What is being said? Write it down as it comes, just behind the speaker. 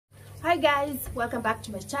Hi guys, welcome back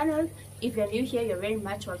to my channel. If you're new here, you're very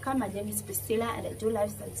much welcome. My name is Priscilla and I do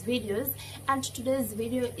lifestyle videos, and today's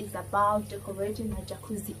video is about decorating my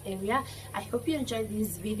jacuzzi area. I hope you enjoyed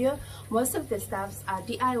this video. Most of the stuffs are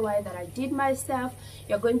DIY that I did myself.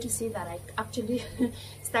 You're going to see that I actually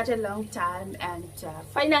started a long time, and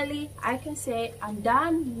finally I can say I'm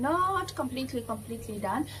done. Not completely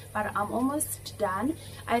done, but I'm almost done.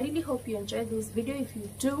 I really hope you enjoyed this video. If you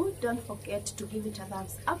do, don't forget to give it a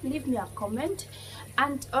thumbs up, leave me a comment,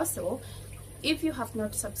 and also if you have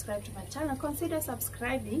not subscribed to my channel, consider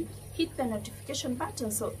subscribing. Hit the notification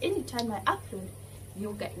button so anytime I upload,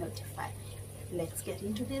 you'll get notified. Let's get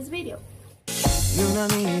into this video.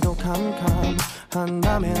 유난히도 캄캄한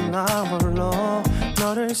밤에 나 홀로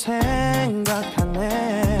너를 생각하네.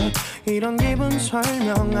 이런 기분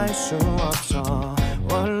설명할 수 없어.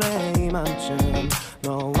 원래 이맘쯤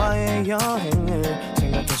너와의 여행을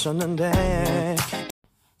생각했었는데.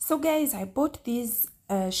 So guys, I bought these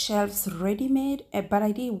shelves ready-made, but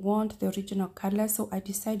I didn't want the original color, so I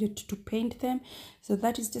decided to paint them. So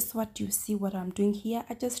that is just what you see what I'm doing here.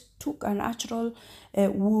 I just took a natural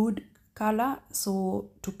wood color so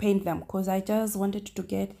to paint them, because I just wanted to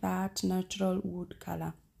get that natural wood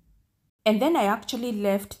color. And then I actually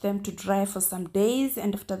left them to dry for some days,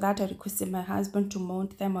 and after that I requested my husband to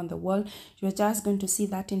mount them on the wall. You're just going to see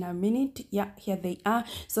that in a minute. Yeah, here they are.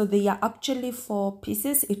 So they are actually 4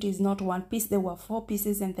 pieces. It is not one piece. There were 4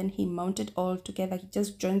 pieces, and then he mounted all together. He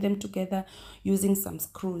just joined them together using some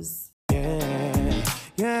screws.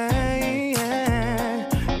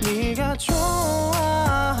 네가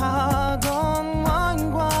좋아하던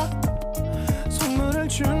와인과 선물을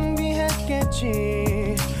준비했겠지.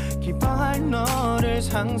 기뻐할 너를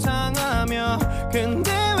상상하며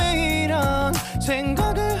근데 왜 이런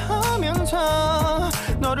생각을 하면서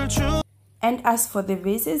너를 And as for the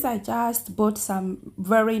vases, I just bought some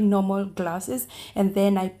very normal glasses, and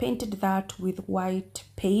then I painted that with white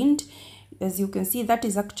paint. As you can see, that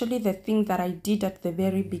is actually the thing that I did at the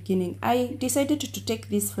very beginning. I decided to take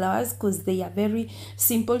these flowers because they are very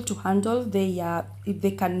simple to handle. They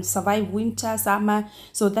can survive winter, summer.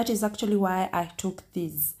 So that is actually why I took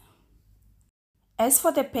these. As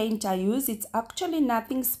for the paint I use, it's actually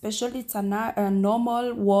nothing special. It's a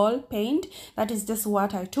normal wall paint. That is just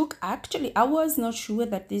what I took. Actually, I was not sure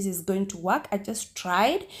that this is going to work. I just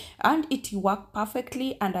tried and it worked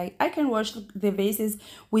perfectly, and I can wash the vases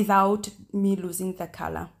without me losing the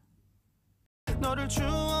color. 너를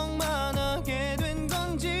추억만 하게 된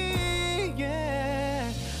건지,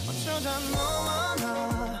 어쩌다 너와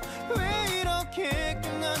나 왜 이렇게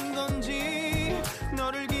끝난 건지,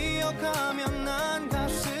 너를 기억하면 난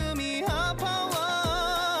가슴이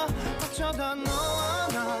아파와. 어쩌다 너와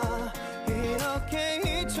나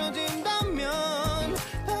이렇게 잊혀진다면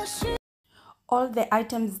다시. All the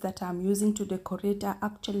items that I'm using to decorate are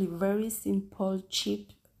actually very simple,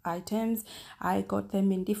 cheap items. I got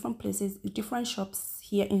them in different places, different shops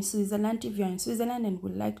here in Switzerland. If you're in Switzerland and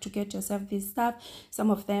would like to get yourself this stuff, some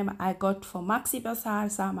of them I got from Maxi Bazaar,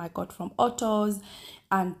 some I got from Otto's,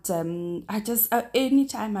 and I just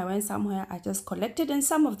anytime I went somewhere I just collected, and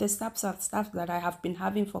some of the stuffs are stuff that I have been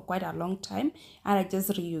having for quite a long time, and I just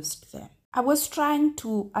reused them. I was trying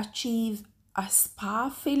to achieve a spa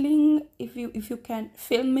feeling, if you can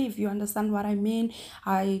feel me, if you understand what I mean.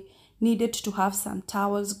 I needed to have some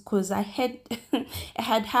towels because I had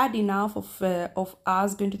had enough of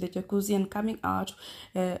us going to the jacuzzi and coming out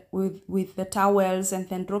with the towels and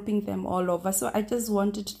then dropping them all over. So I just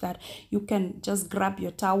wanted that you can just grab your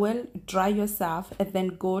towel, dry yourself, and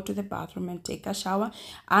then go to the bathroom and take a shower,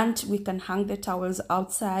 and we can hang the towels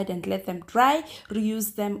outside and let them dry,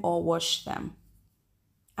 reuse them or wash them.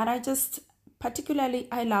 And I just particularly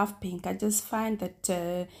I love pink. I just find that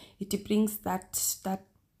it brings that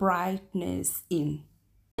brightness in.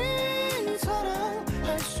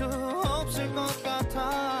 사랑할 수 없을 것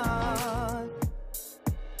같아.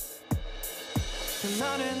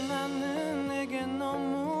 그날의 나는 내게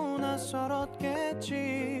너무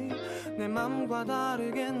낯설었겠지. 내 맘과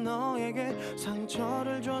다르게 너에게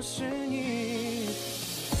상처를 줬으니.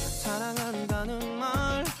 사랑한다는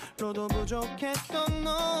말로도 부족했던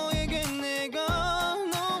너에게 내가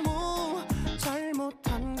너무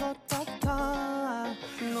잘못한 것 같아.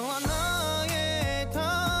 너와 나의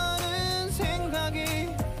다른 생각이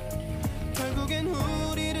결국엔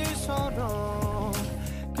우리를 서로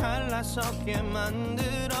갈라서게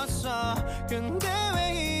만들었어. 근데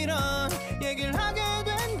왜 이런 얘기를 하게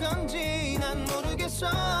된 건지 난 모르겠어.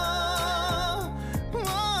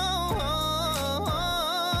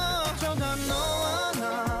 어쩌다 너와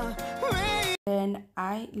나 Then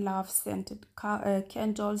I love scented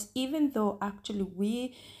candles, even though actually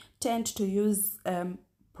we tend to use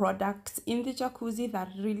products in the jacuzzi that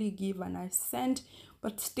really give a nice scent,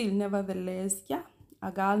 but still, nevertheless, yeah,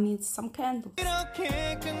 a girl needs some candles.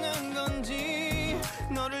 이렇게 끝난 건지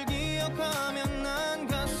너를 기억하면 난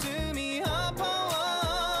가슴이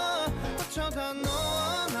아파와 어쩌다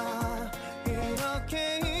너와 나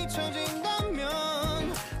이렇게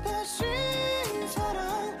잊혀진다면 다시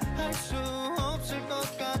사랑할 수 없을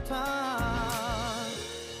것 같아.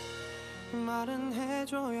 말은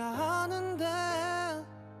해줘야 하는데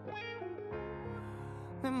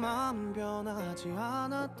내 마음 변하지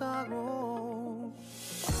않았다고.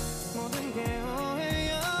 모든 게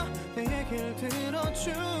오해야. 내 얘길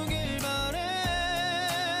들어주길 바래.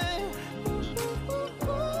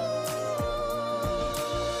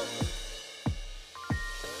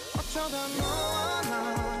 어쩌다 너와 나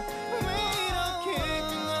왜 이렇게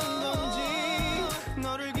끝난 건지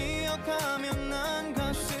너를 기억하면 난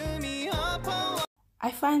가슴이 아파. I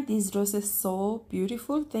find these roses so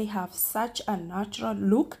beautiful. They have such a natural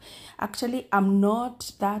look. Actually, I'm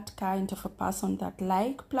not that kind of a person that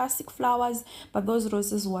like plastic flowers, but those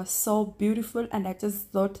roses were so beautiful, and I just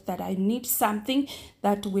thought that I need something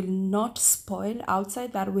that will not spoil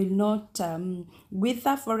outside, that will not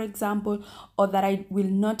wither, for example, or that I will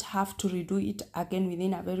not have to redo it again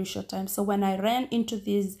within a very short time. So when I ran into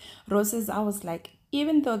these roses, I was like,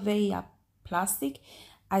 even though they are plastic,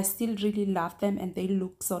 I still really love them and they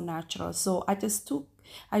look so natural. So I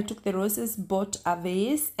took the roses, bought a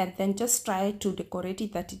vase, and then just tried to decorate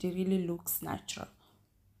it that it really looks natural.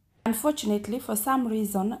 Unfortunately, for some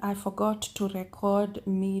reason, I forgot to record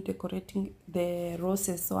me decorating the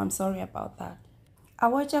roses, so I'm sorry about that.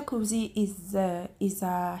 Our jacuzzi is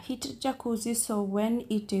a heated jacuzzi, so when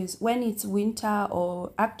it's winter,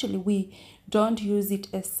 or actually we don't use it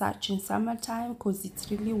as such in summertime because it's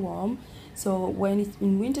really warm. So when it's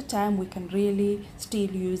in winter time, we can really still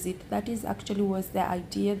use it. That is actually was the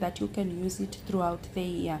idea, that you can use it throughout the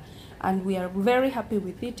year, and we are very happy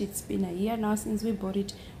with it. It's been a year now since we bought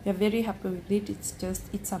it. We are very happy with it. It's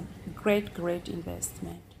a great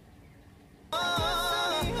investment.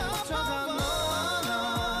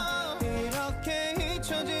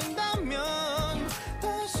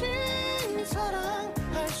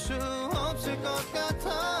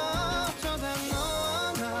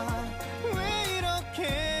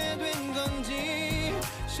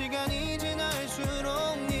 시간이 지날수록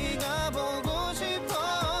네가 보고 싶어.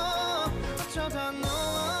 어쩌다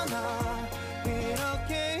너와 나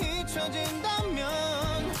이렇게 잊혀진다면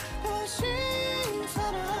다시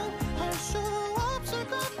사랑할 수 없을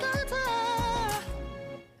것 같아.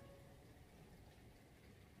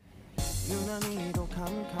 유난히도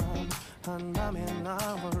캄캄한 밤에 나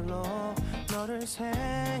홀로 너를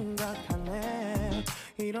생각하네.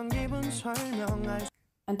 이런 기분 설명할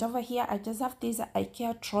And over here, I just have this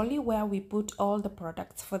IKEA trolley where we put all the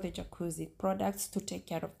products for the jacuzzi, products to take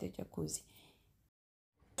care of the jacuzzi.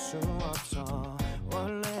 수 없어.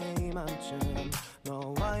 원래 이맘쯤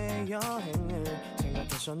너와의 여행을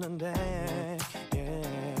생각했었는데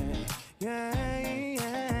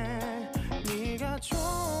네가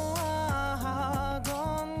좋아하던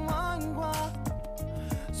와인과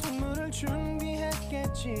선물을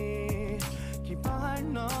준비했겠지.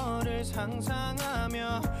 기뻐할 너를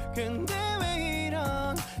상상하며, 근데 왜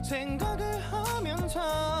이런 생각을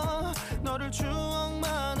하면서 너를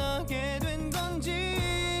추억만 하게 된 건지.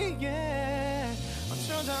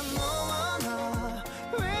 어쩌다 너와 나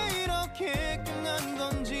왜 이렇게 끝난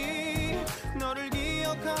건지 너를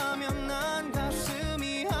기억하면 난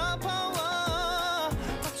가슴이 아파와.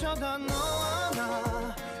 어쩌다 너와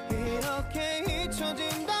나 이렇게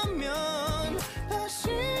잊혀진다면 다시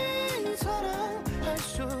사랑할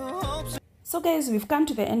수 없어. So guys, we've come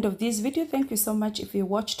to the end of this video. Thank you so much if you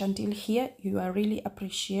watched until here. You are really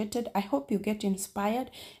appreciated. I hope you get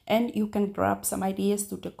inspired and you can grab some ideas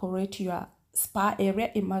to decorate your spa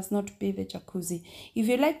area. It must not be the jacuzzi. If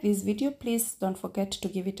you like this video, please don't forget to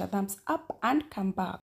give it a thumbs up and come back.